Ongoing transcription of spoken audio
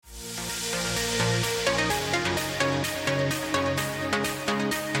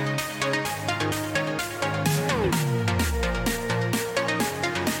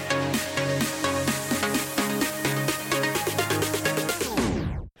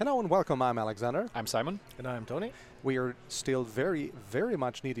Hello and welcome, I'm Alexander. I'm Simon. And I'm Tony. We are still very, very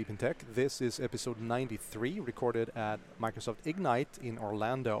much knee-deep in tech. This is episode 93, recorded at Microsoft Ignite in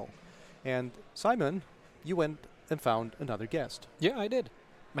Orlando. And Simon, you went and found another guest. Yeah, I did.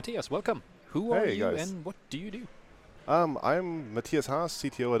 Matthias, welcome. Who are Hey, you guys. and what do you do? I'm Matthias Haas,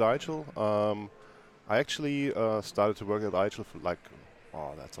 CTO at Igel. I actually started to work at Igel for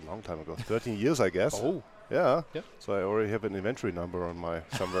that's a long time ago, 13 years, I guess. Oh, Yeah. Yep. So I already have an inventory number on my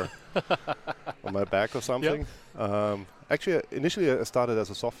somewhere on my back or something. Actually, initially I started as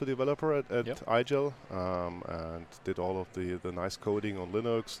a software developer at Yep. Igel and did all of the nice coding on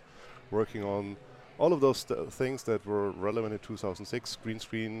Linux, working on all of those things that were relevant in 2006, green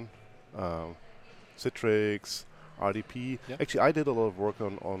screen, Citrix, RDP. Yep. Actually, I did a lot of work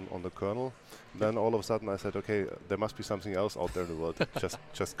on the kernel. Then all of a sudden I said, okay, there must be something else out there in the world,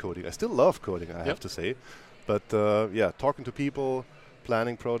 just coding. I still love coding, I have to say. But talking to people,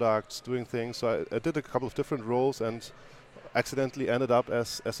 planning products, doing things. So I did a couple of different roles and accidentally ended up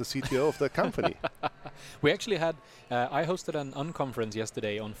as the CTO of the company. We actually had, I hosted an unconference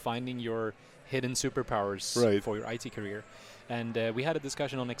yesterday on finding your hidden superpowers for your IT career. And we had a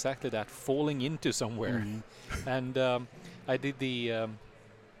discussion on exactly that, falling into somewhere. And I did the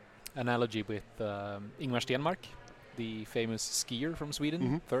analogy with Ingmar Stenmark, the famous skier from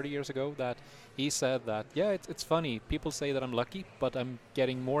Sweden 30 years ago, that he said that, it's funny, people say that I'm lucky, but I'm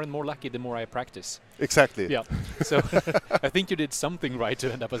getting more and more lucky the more I practice. Exactly. Yeah. So I think you did something right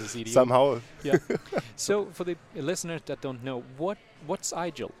to end up as a CDO. Somehow. Yeah. So for the listeners that don't know, what's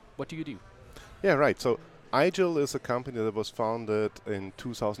Igel? What do you do? Yeah, right. So Igel is a company that was founded in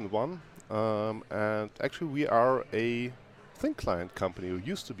 2001. And actually we are a thin client company, or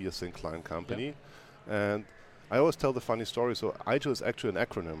used to be a thin client company. And I always tell the funny story. So Igel is actually an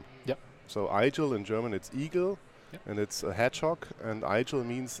acronym. Yep. So Igel in German, it's Eagle, Yep. and it's a hedgehog. And Igel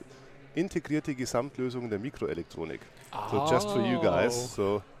means Integrierte Gesamtlösung der Mikroelektronik. So just for you guys.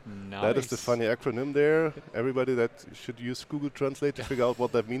 So that is the Nice. funny acronym there. Everybody that should use Google Translate to figure out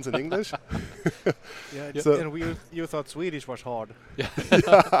what that means in English. Yeah, and you thought Swedish was hard.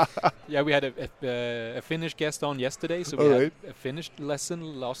 Yeah, we had a Finnish guest on yesterday, so we had a Finnish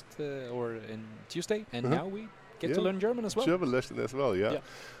lesson last in Tuesday, and now we get to learn German as well. German lesson as well, yeah.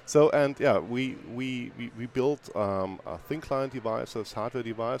 So we built thin client devices, hardware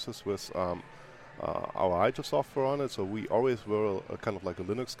devices with our Igel software on it. So we always were a kind of like a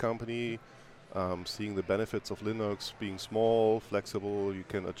Linux company, seeing the benefits of Linux being small, flexible. You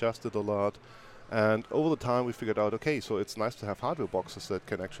can adjust it a lot. And over the time, we figured out, okay, so it's nice to have hardware boxes that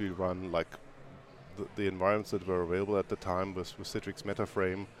can actually run like the environments that were available at the time with Citrix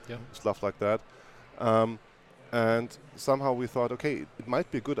MetaFrame, stuff like that. And somehow we thought, okay, it might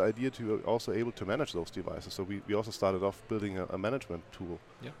be a good idea to also able to manage those devices. So we also started off building a management tool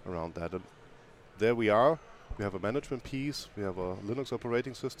around that. And there we are. We have a management piece. We have a Linux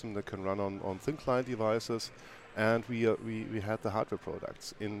operating system that can run on thin client devices. And we had the hardware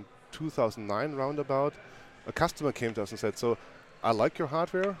products. In 2009 roundabout, a customer came to us and said, so I like your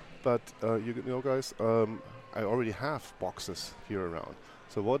hardware, but you know guys, I already have boxes here around.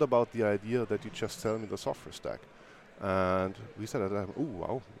 So what about the idea that you just sell me the software stack? And we said at that time, oh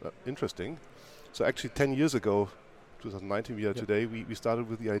wow, interesting. So actually 10 years ago, 2019 we are today, we started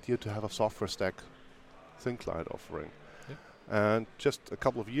with the idea to have a software stack thin client offering. And just a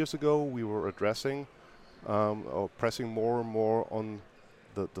couple of years ago we were addressing or pressing more and more on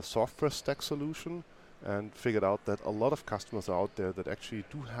the software stack solution, and figured out that a lot of customers are out there that actually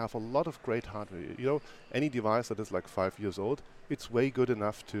do have a lot of great hardware. You know, any device that is like 5 years old, it's way good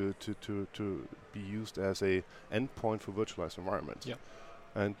enough to be used as a endpoint for virtualized environments.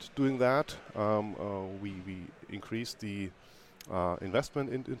 And doing that, we increased the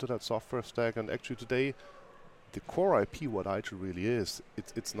investment into that software stack. And actually today, the core IP, what Igel really is,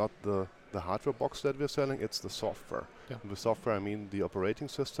 it's not the hardware box that we're selling, it's the software. And with software, I mean the operating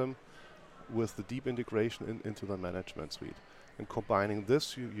system with the deep integration into the management suite. And combining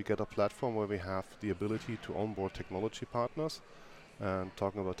this, you get a platform where we have the ability to onboard technology partners. And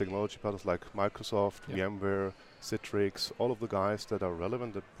talking about technology partners like Microsoft, VMware, Citrix, all of the guys that are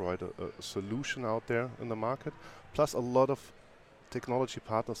relevant, that provide a solution out there in the market, plus a lot of technology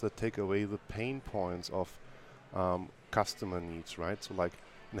partners that take away the pain points of customer needs, right? So like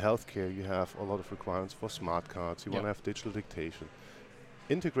in healthcare, you have a lot of requirements for smart cards, you want to have digital dictation.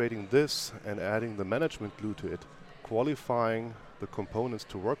 Integrating this and adding the management glue to it, qualifying the components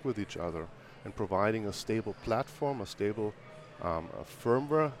to work with each other, and providing a stable platform, a stable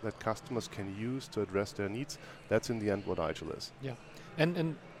firmware that customers can use to address their needs, that's in the end what Igel is.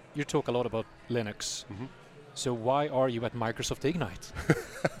 And you talk a lot about Linux. So why are you at Microsoft Ignite?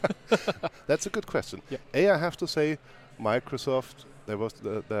 That's a good question. Yeah. I have to say, Microsoft, there was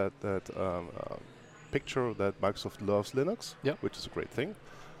that picture that Microsoft loves Linux, which is a great thing.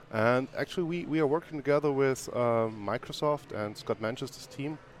 And actually, we are working together with Microsoft and Scott Manchester's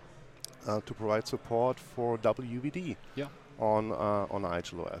team to provide support for WVD on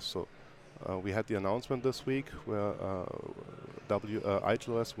IGLOS. So we had the announcement this week where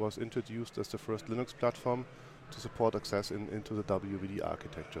IGLOS was introduced as the first Linux platform to support access into the WVD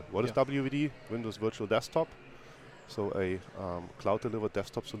architecture. What is WVD? Windows Virtual Desktop. So a cloud-delivered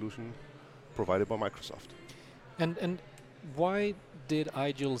desktop solution provided by Microsoft. And why did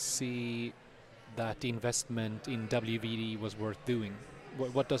IGIL see that the investment in WVD was worth doing?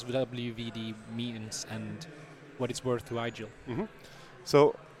 What does WVD means and what it's worth to IGIL?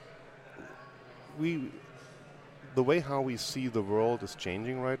 So the way how we see the world is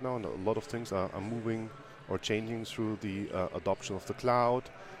changing right now, and a lot of things are moving or changing through the adoption of the cloud.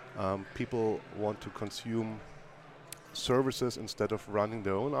 People want to consume services instead of running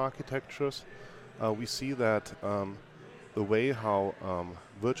their own architectures. We see that the way how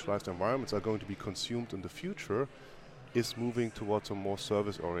virtualized environments are going to be consumed in the future is moving towards a more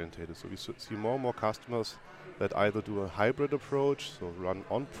service-oriented. So we see more and more customers that either do a hybrid approach, so run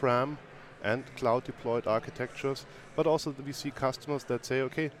on-prem and cloud-deployed architectures, but also we see customers that say,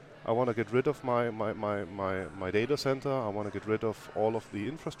 okay, I want to get rid of my data center, I want to get rid of all of the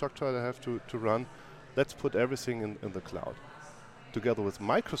infrastructure that I have to run. Let's put everything in the cloud. Together with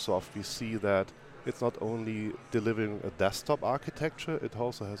Microsoft, we see that it's not only delivering a desktop architecture, it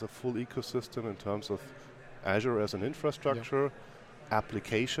also has a full ecosystem in terms of Azure as an infrastructure,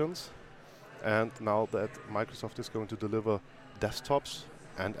 applications, and now that Microsoft is going to deliver desktops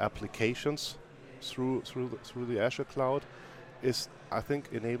and applications through the Azure cloud, is I think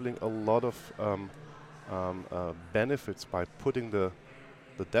enabling a lot of benefits by putting the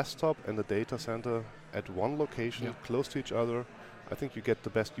desktop and the data center at one location, close to each other. I think you get the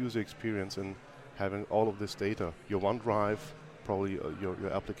best user experience in having all of this data, your OneDrive, probably your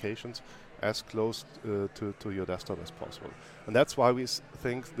applications, as close to your desktop as possible. And that's why we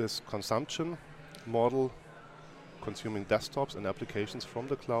think this consumption model, consuming desktops and applications from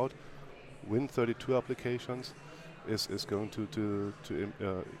the cloud, Win32 applications, is going to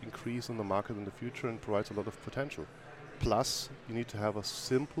increase in the market in the future and provides a lot of potential. Plus, you need to have a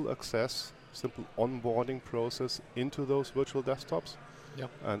simple access, simple onboarding process into those virtual desktops.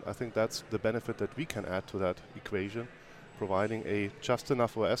 And I think that's the benefit that we can add to that equation, providing a just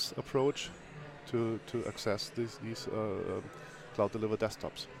enough OS approach to access these cloud-delivered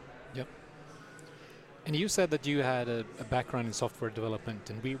desktops. And you said that you had a background in software development,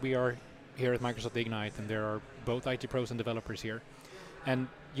 and we are here at Microsoft Ignite, and there are both IT pros and developers here. And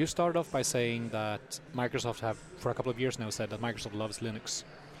you started off by saying that Microsoft have, for a couple of years now, said that Microsoft loves Linux.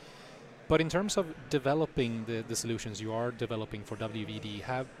 But in terms of developing the solutions you are developing for WVD,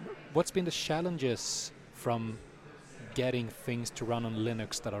 what's been the challenges from getting things to run on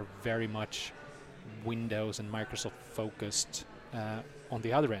Linux that are very much Windows and Microsoft focused on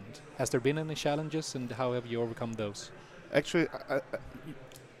the other end? Has there been any challenges, and how have you overcome those? Actually,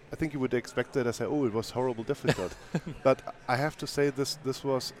 I think you would expect that I say, oh, it was horrible difficult. But I have to say this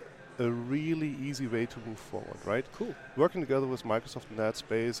was a really easy way to move forward, right? Cool. Working together with Microsoft in that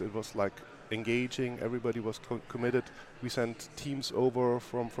space, it was like engaging, everybody was committed. We sent teams over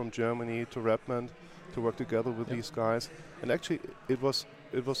from Germany to Redmond to work together with these guys. And actually it was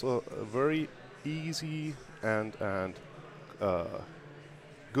a very easy and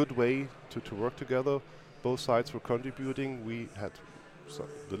good way to work together. Both sides were contributing. We had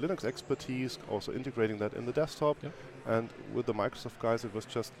the Linux expertise, also integrating that in the desktop. And with the Microsoft guys, it was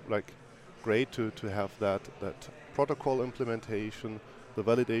just like great to have that protocol implementation, the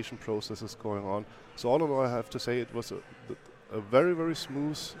validation processes going on. So all in all, I have to say it was a very, very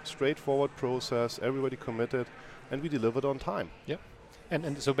smooth, straightforward process. Everybody committed, and we delivered on time.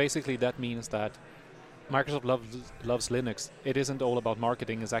 And so basically that means that Microsoft loves Linux. It isn't all about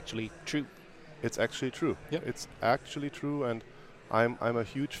marketing. It's actually true. It's actually true. It's actually true, and I'm a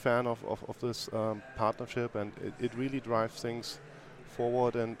huge fan of this partnership, and it really drives things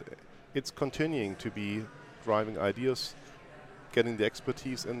forward, and it's continuing to be driving ideas, getting the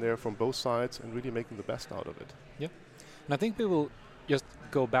expertise in there from both sides, and really making the best out of it. And I think we will just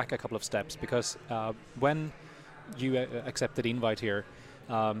go back a couple of steps, because when you accepted the invite here,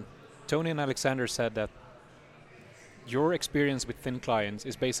 Tony and Alexander said that your experience with thin clients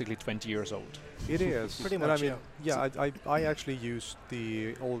is basically 20 years old. It is. Pretty much, I actually used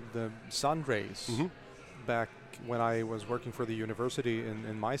the old Sunrays back when I was working for the university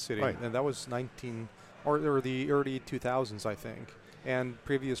in my city, and that was or the early 2000s, I think. And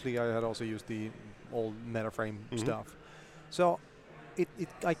previously, I had also used the old MetaFrame stuff. So,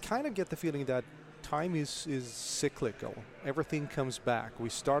 I kind of get the feeling that time is cyclical. Everything comes back. We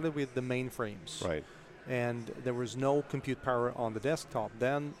started with the mainframes, right? And there was no compute power on the desktop.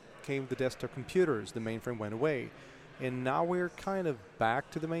 Then came the desktop computers. The mainframe went away, and now we're kind of back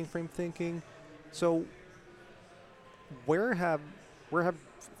to the mainframe thinking. So, where have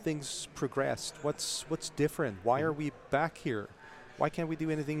things progressed? What's different? Why are we back here? Why can't we do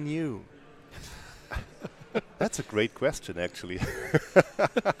anything new? That's a great question, actually.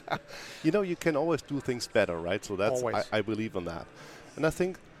 You can always do things better, right? So that's I believe in that. And I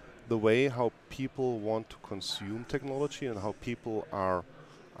think the way how people want to consume technology and how people are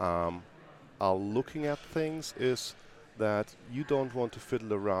looking at things is that you don't want to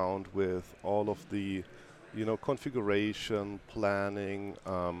fiddle around with all of the configuration, planning,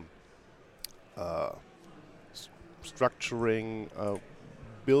 structuring,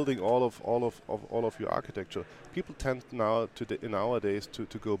 building all of your architecture. People tend now nowadays to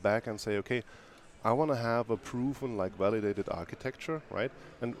go back and say, okay, I want to have a proven, validated architecture, right?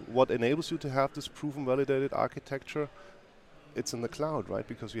 And what enables you to have this proven, validated architecture? It's in the cloud, right?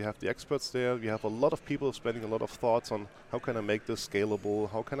 Because you have the experts there. You have a lot of people spending a lot of thoughts on how can I make this scalable?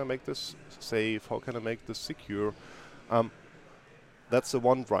 How can I make this safe? How can I make this secure? That's the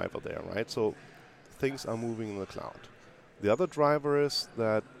one driver there, right? So things are moving in the cloud. The other driver is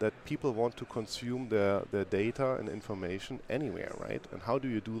that people want to consume their data and information anywhere, right? And how do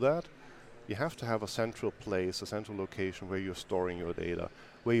you do that? You have to have a central place, a central location where you're storing your data,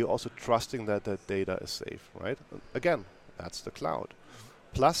 where you're also trusting that data is safe, right? And again, that's the cloud.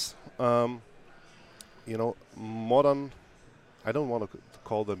 Plus, modern, I don't want to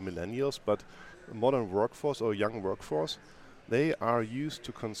call them millennials, but modern workforce or young workforce, they are used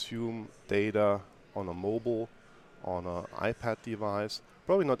to consume data on a mobile, on an iPad device.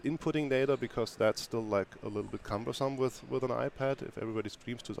 Probably not inputting data because that's still a little bit cumbersome with an iPad. If everybody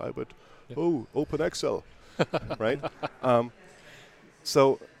streams to his iPad, oh, open Excel, right?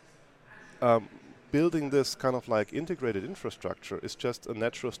 Building this kind of integrated infrastructure is just a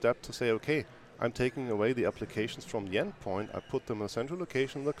natural step to say, okay, I'm taking away the applications from the endpoint. I put them in a central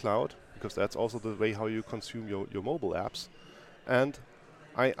location in the cloud because that's also the way how you consume your mobile apps. And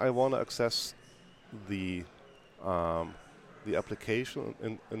I want to access the application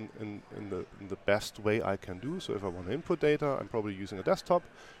in the best way I can do. So if I want to input data, I'm probably using a desktop.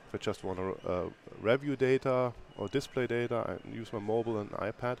 If I just want to review data or display data, I use my mobile and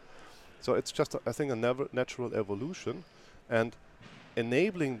iPad. So it's just, I think, a natural evolution. And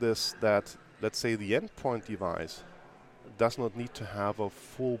enabling this that, let's say, the endpoint device does not need to have a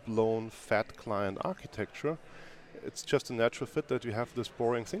full-blown fat client architecture. It's just a natural fit that you have this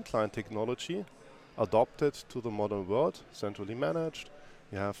boring thin client technology adopted to the modern world, centrally managed.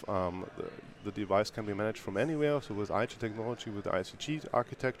 You have the device can be managed from anywhere. So with IG technology, with the ICG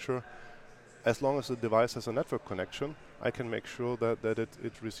architecture, as long as the device has a network connection, I can make sure that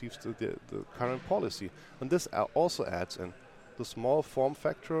it receives the current policy. And this also adds in the small form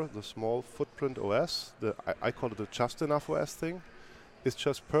factor, the small footprint OS, I call it the just enough OS thing, is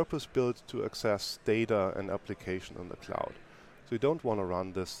just purpose built to access data and application in the cloud. So you don't want to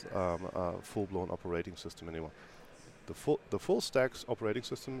run this full-blown operating system anymore. The full stack's operating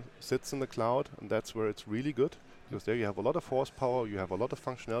system sits in the cloud, and that's where it's really good, because there you have a lot of horsepower, you have a lot of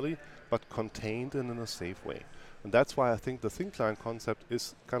functionality, but contained and in a safe way. And that's why I think the thin client concept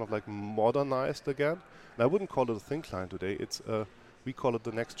is kind of modernized again. And I wouldn't call it a thin client today. It's we call it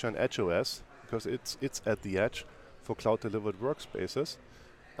the next gen Edge OS, because it's at the edge for cloud-delivered workspaces.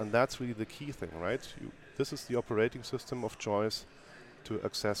 And that's really the key thing, right? This is the operating system of choice to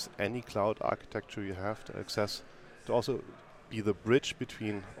access any cloud architecture you have, to also be the bridge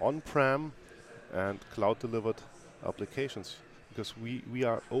between on-prem and cloud-delivered applications, because we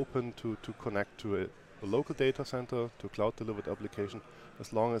are open to connect to a local data center, to cloud-delivered application,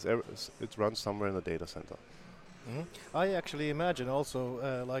 as long as it runs somewhere in a data center. Mm-hmm. I actually imagine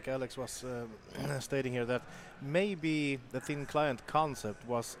also, like Alex was stating here, that maybe the thin client concept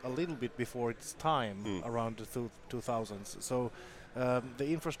was a little bit before its time, around the 2000s. So the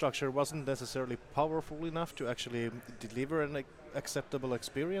infrastructure wasn't necessarily powerful enough to actually deliver an acceptable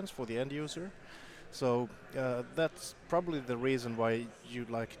experience for the end user. So that's probably the reason why you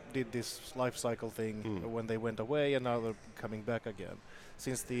did this life cycle thing when they went away, and now they're coming back again.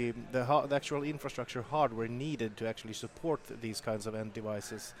 Since the actual infrastructure hardware needed to actually support these kinds of end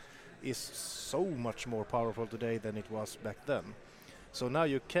devices is so much more powerful today than it was back then. So now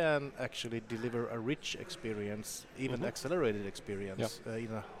you can actually deliver a rich experience, even accelerated experience,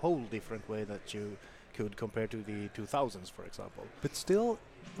 in a whole different way that you could compared to the 2000s, for example. But still,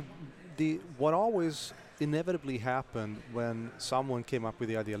 what always inevitably happened when someone came up with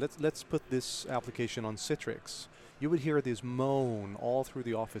the idea, let's put this application on Citrix, you would hear this moan all through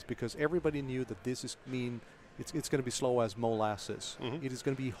the office because everybody knew that this is it's going to be slow as molasses. Mm-hmm. It is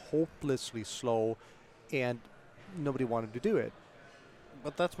going to be hopelessly slow, and nobody wanted to do it.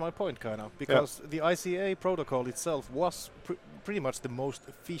 But that's my point, kind of, because the ICA protocol itself was pretty much the most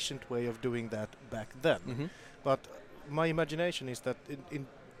efficient way of doing that back then. Mm-hmm. But my imagination is that in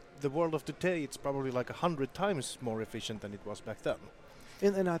the world of today, it's probably like 100 times more efficient than it was back then.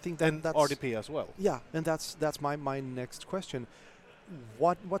 And I think that's RDP as well. Yeah, and that's my next question.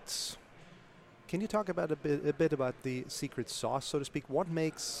 Can you talk about a bit about the secret sauce, so to speak? What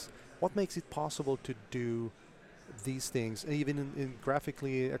makes it possible to do these things, even in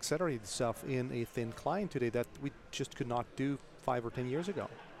graphically accelerated stuff, in a thin client today that we just could not do 5 or 10 years ago?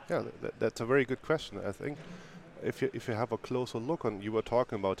 Yeah, that's a very good question. I think if you have a closer look on, you were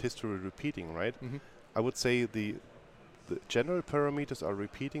talking about history repeating, right? Mm-hmm. I would say the general parameters are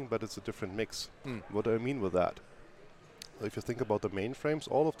repeating, but it's a different mix. What do I mean with that? If you think about the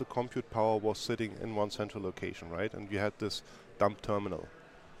mainframes, all of the compute power was sitting in one central location, right? And you had this dumb terminal,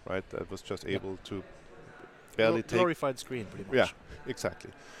 right? That was just able to barely take... glorified screen, pretty much. Yeah, exactly.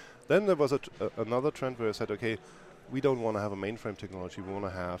 Then there was another trend where I said, okay, we don't want to have a mainframe technology. We want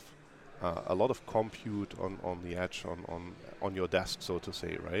to have a lot of compute on the edge, on your desk, so to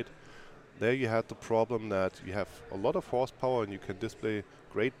say, right? There you had the problem that you have a lot of horsepower and you can display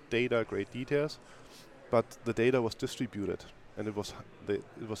great data, great details, but the data was distributed and it was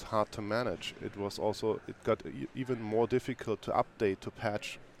hard to manage. It got even more difficult to update, to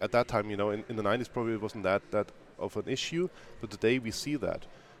patch. At that time, in the 90s probably it wasn't that of an issue, but today we see that.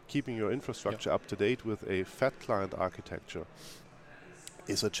 Keeping your infrastructure up to date with a fat client architecture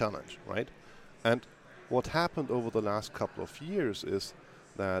is a challenge, right? And what happened over the last couple of years is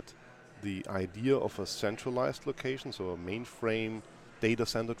that the idea of a centralized location, so a mainframe data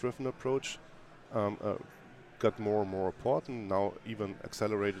center driven approach, got more and more important, now even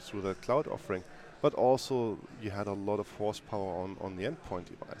accelerated through the cloud offering, but also you had a lot of horsepower on the endpoint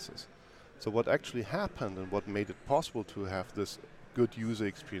devices. So what actually happened and what made it possible to have this good user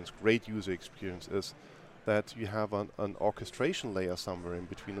experience, great user experience, is that you have an orchestration layer somewhere in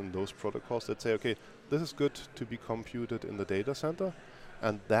between in those protocols that say, okay, this is good to be computed in the data center,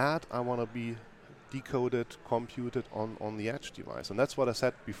 and that I want to be decoded, computed on the edge device. And that's what I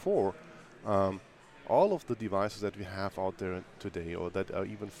said before. All of the devices that we have out there today, or that are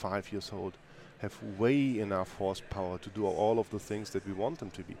even 5 years old, have way enough horsepower to do all of the things that we want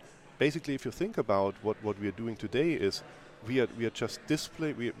them to be. Basically, if you think about what we are doing today is we are just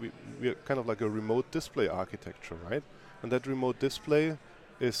display. We are kind of like a remote display architecture, right? And that remote display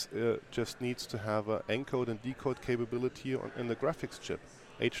is just needs to have an encode and decode capability in the graphics chip,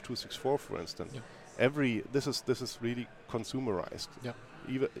 H.264, for instance. Yeah. This is really consumerized. Yeah.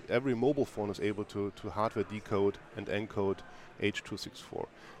 Even every mobile phone is able to hardware decode and encode H.264,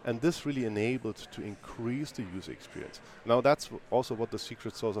 and this really enabled to increase the user experience. Now that's also what the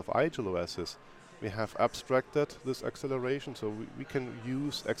secret sauce of iGelOS is. We have abstracted this acceleration, so we can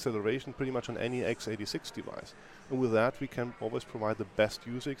use acceleration pretty much on any x86 device. And with that, we can always provide the best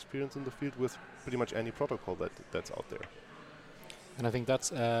user experience in the field with pretty much any protocol that's out there. And I think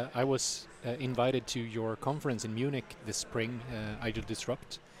that's, I was invited to your conference in Munich this spring, IGEL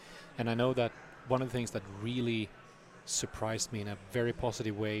Disrupt. And I know that one of the things that really surprised me in a very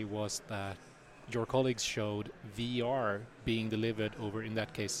positive way was that your colleagues showed VR being delivered over, in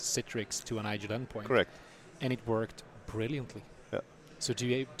that case, Citrix to an IGEL endpoint. Correct. And it worked brilliantly. Yeah. So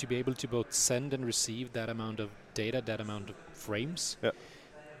to be able to both send and receive that amount of data, that amount of frames,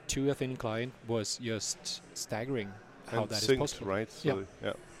 to a thin client was just staggering how that is possible. Right? So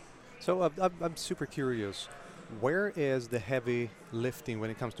So I'm super curious. Where is the heavy lifting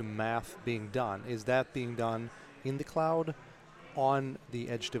when it comes to math being done? Is that being done in the cloud, on the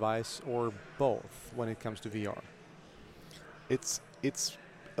edge device, or both when it comes to VR? It's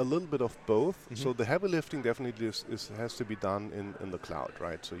a little bit of both. Mm-hmm. So the heavy lifting definitely has to be done in the cloud,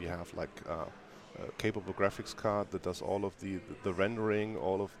 right? So you have like a capable graphics card that does all of the rendering,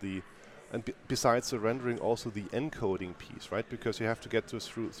 all of the, and besides the rendering, also the encoding piece, right? Because you have to get this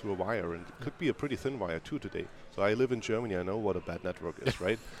through a wire, and it could be a pretty thin wire too today. So I live in Germany, I know what a bad network is,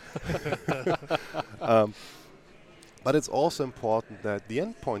 right? But it's also important that the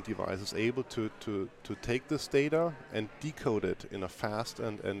endpoint device is able to take this data and decode it in a fast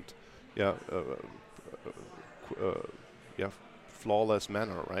and flawless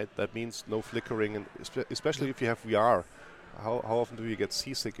manner, right? That means no flickering, and especially if you have VR, how often do you get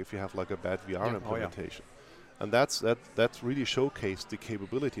seasick if you have like a bad VR implementation? And that's really showcased the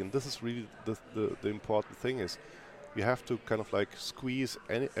capability. And this is really the important thing is you have to kind of like squeeze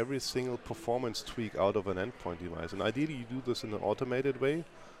every single performance tweak out of an endpoint device. And ideally you do this in an automated way.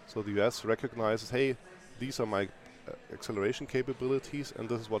 So the US recognizes, hey, these are my acceleration capabilities and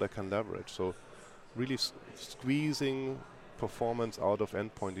this is what I can leverage. So really squeezing performance out of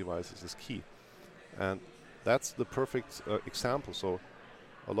endpoint devices is key. And that's the perfect example. So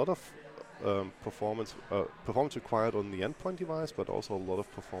a lot of performance required on the endpoint device, but also a lot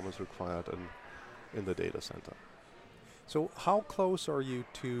of performance required in the data center. So how close are you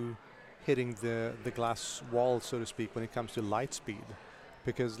to hitting the glass wall, so to speak, when it comes to light speed?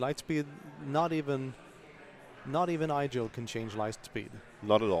 Because light speed, not even IGEL can change light speed.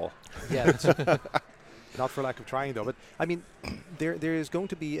 Not at all. Yeah. Not for lack of trying though, but I mean, there is going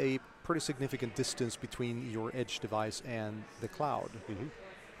to be a pretty significant distance between your edge device and the cloud. Mm-hmm.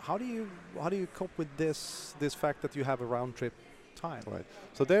 How do you cope with this fact that you have a round trip time? Right.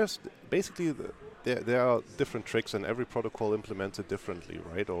 So there's basically there are different tricks, and every protocol implements it differently,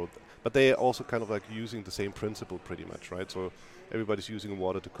 right? But they are also kind of like using the same principle pretty much, right? So everybody's using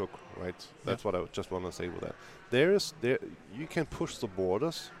water to cook, right? That's what I just want to say with that. You can push the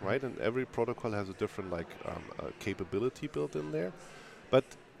borders, right? And every protocol has a different capability built in there. But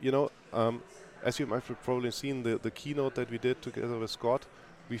as you might have probably seen the keynote that we did together with Scott,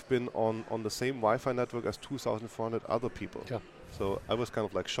 we've been on the same Wi-Fi network as 2,400 other people. Yeah. So I was kind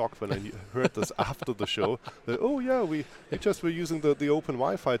of like shocked when I heard this after the show. That, we just were using the open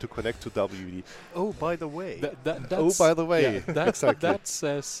Wi-Fi to connect to WVD. Oh, by the way. By the way. Yeah, exactly. That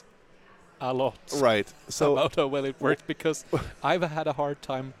says a lot. Right. So about how well it worked, because I've had a hard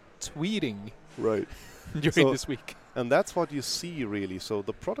time tweeting. Right. During this week. And that's what you see really. So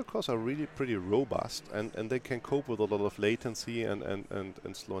the protocols are really pretty robust, and they can cope with a lot of latency and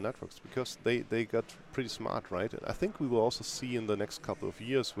slow networks because they got pretty smart, right? And I think we will also see in the next couple of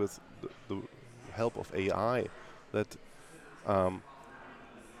years with the help of AI that kind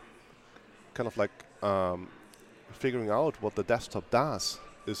of like figuring out what the desktop does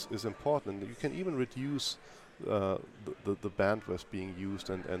is important. You can even reduce the bandwidth being used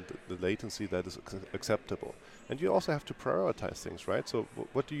and the latency that is acceptable. And you also have to prioritize things, right? So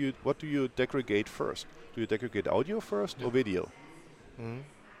what do you degrade first? Do you degrade audio first or video? Mm-hmm.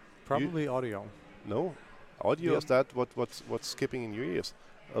 Probably audio. No, audio is that what's skipping in your ears.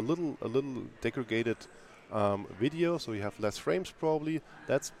 A little degraded video, so you have less frames probably.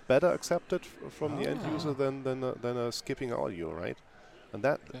 That's better accepted from the end user than a skipping audio, right? And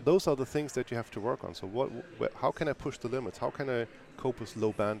those are the things that you have to work on. So how can I push the limits? How can I cope with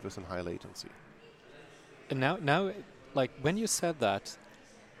low bandwidth and high latency? And now, like when you said that,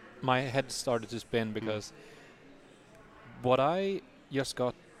 my head started to spin because what I just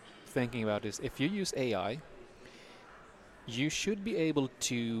got thinking about is if you use AI, you should be able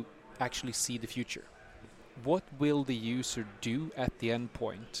to actually see the future. What will the user do at the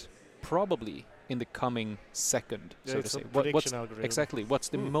endpoint? Probably in the coming second, so to say. What's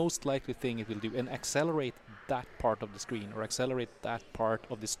the most likely thing it will do, and accelerate that part of the screen or accelerate that part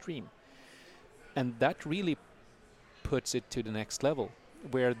of the stream. And that really puts it to the next level,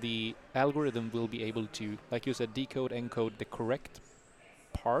 where the algorithm will be able to, like you said, decode, encode the correct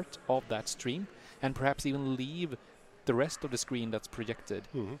part of that stream, and perhaps even leave the rest of the screen that's projected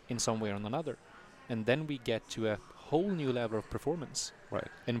in some way or another. And then we get to a whole new level of performance. Right.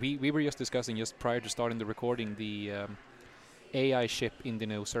 And we were just discussing just prior to starting the recording the AI chip in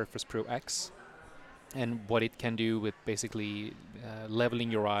the Surface Pro X and what it can do with basically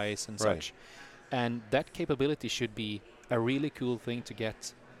leveling your eyes and such. And that capability should be a really cool thing to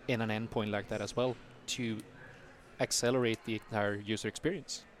get in an endpoint like that as well, to accelerate the entire user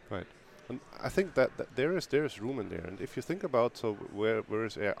experience. Right. And I think that there is room in there. And if you think about where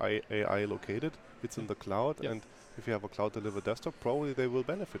is AI located, it's in the cloud. And if you have a cloud delivered desktop, probably they will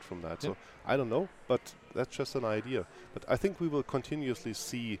benefit from that. So I don't know, but that's just an idea. But I think we will continuously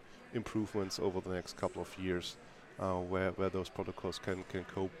see improvements over the next couple of years where those protocols can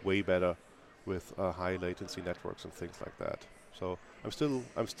cope way better with high latency networks and things like that. So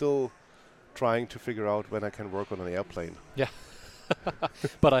I'm still trying to figure out when I can work on an airplane. Yeah.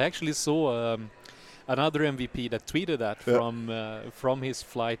 But I actually saw another MVP that tweeted that from his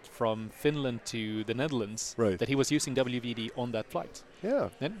flight from Finland to the Netherlands, that he was using WVD on that flight. Yeah,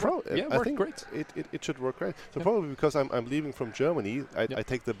 and I think great. It should work great. So probably because I'm leaving from Germany, I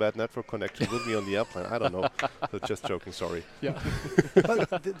take the bad network connection with me on the airplane. I don't know. So just joking. Sorry. Yeah.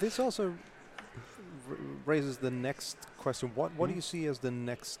 But this also raises the next question. What do you see as the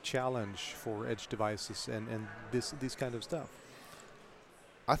next challenge for edge devices and this kind of stuff?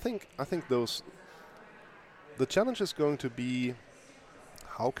 I think the challenge is going to be,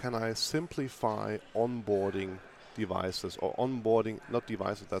 how can I simplify onboarding devices, or onboarding, not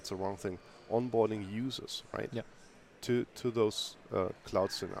devices, that's the wrong thing, onboarding users, right? Yep. To those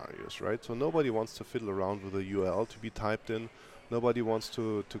cloud scenarios, right? So nobody wants to fiddle around with a URL to be typed in. Nobody wants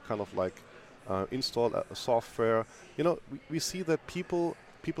to kind of like install a software. You know, we see that people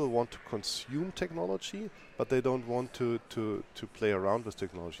want to consume technology, but they don't want to play around with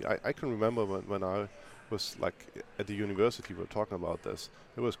technology. I can remember when I was like at the university, we were talking about this.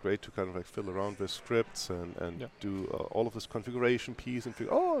 It was great to kind of like fiddle around with scripts and do all of this configuration piece and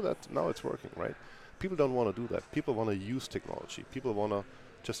figure, oh, that now it's working, right? People don't want to do that. People want to use technology. People want to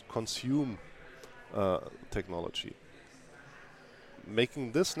just consume technology.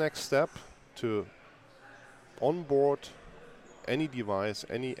 Making this next step to onboard any device,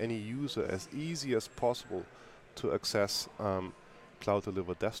 any user as easy as possible to access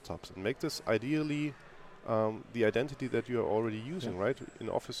cloud-delivered desktops, and make this ideally the identity that you are already using, right? In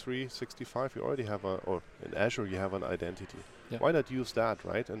Office 365 you already have or in Azure you have an identity. Why not use that,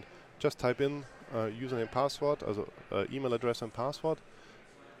 right? And just type in username, password, also email address and password,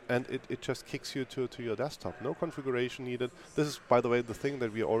 and it just kicks you to your desktop. No configuration needed. This is, by the way, the thing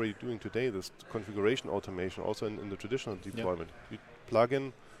that we are already doing today, this configuration automation, also in the traditional deployment. You plug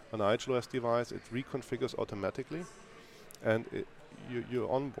in an iGLOS device, it reconfigures automatically, and you're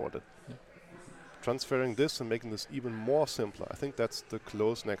onboarded. Transferring this and making this even more simpler, I think that's the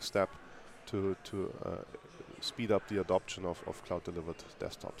close next step to speed up the adoption of cloud-delivered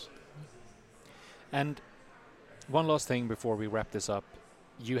desktops. And one last thing before we wrap this up.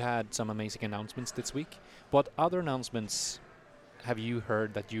 You had some amazing announcements this week. What other announcements have you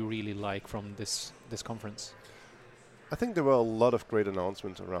heard that you really like from this conference? I think there were a lot of great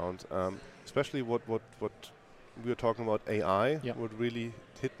announcements around, especially what we were talking about AI. What really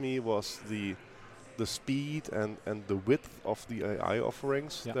hit me was the speed and the width of the AI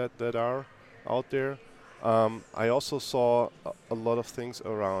offerings that are out there. I also saw a lot of things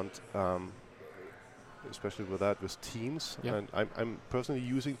around, especially with Teams, and I'm personally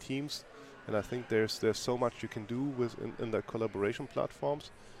using Teams, and I think there's so much you can do in the collaboration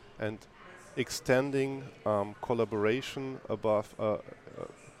platforms, and extending collaboration above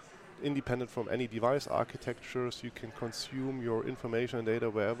independent from any device architectures. You can consume your information and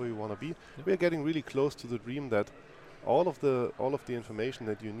data wherever you want to be. We are getting really close to the dream that all of the information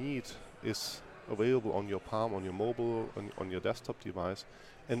that you need is available on your palm, on your mobile, on your desktop device,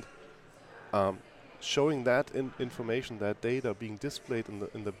 and showing that information, that data being displayed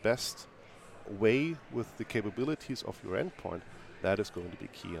in the best way with the capabilities of your endpoint. That is going to be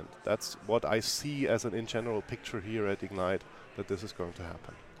key, and that's what I see as in general picture here at Ignite, that this is going to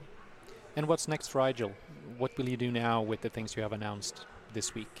happen. And what's next for IGEL? What will you do now with the things you have announced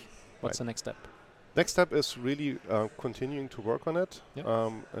this week? What's the next step? Next step is really continuing to work on it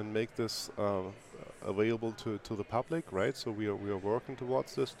and make this available to the public, right? So we are working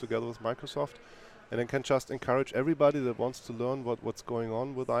towards this together with Microsoft, and I can just encourage everybody that wants to learn what's going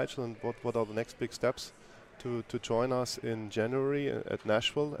on with IGEL and what are the next big steps to join us in January at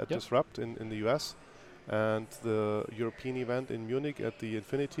Nashville at Disrupt in the US, and the European event in Munich at the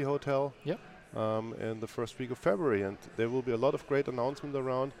Infinity Hotel in the first week of February. And there will be a lot of great announcements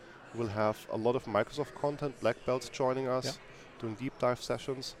around. We'll have a lot of Microsoft content, black belts joining us, doing deep dive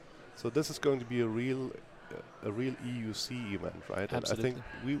sessions. So this is going to be a real EUC event, right? Absolutely. And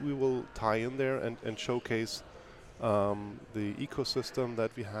I think we will tie in there and showcase the ecosystem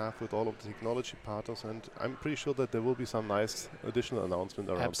that we have with all of the technology partners, and I'm pretty sure that there will be some nice additional announcement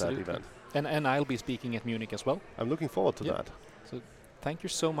around that event. And I'll be speaking at Munich as well. I'm looking forward to that. So thank you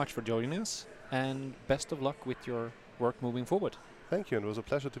so much for joining us, and best of luck with your work moving forward. Thank you, and it was a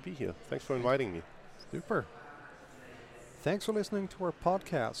pleasure to be here. Thanks for inviting me. Super. Thanks for listening to our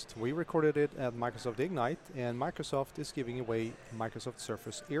podcast. We recorded it at Microsoft Ignite, and Microsoft is giving away Microsoft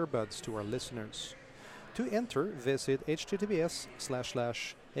Surface earbuds to our listeners. To enter, visit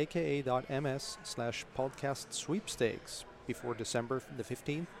https://aka.ms/podcast sweepstakes before December the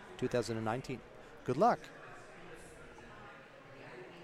 15th, 2019. Good luck!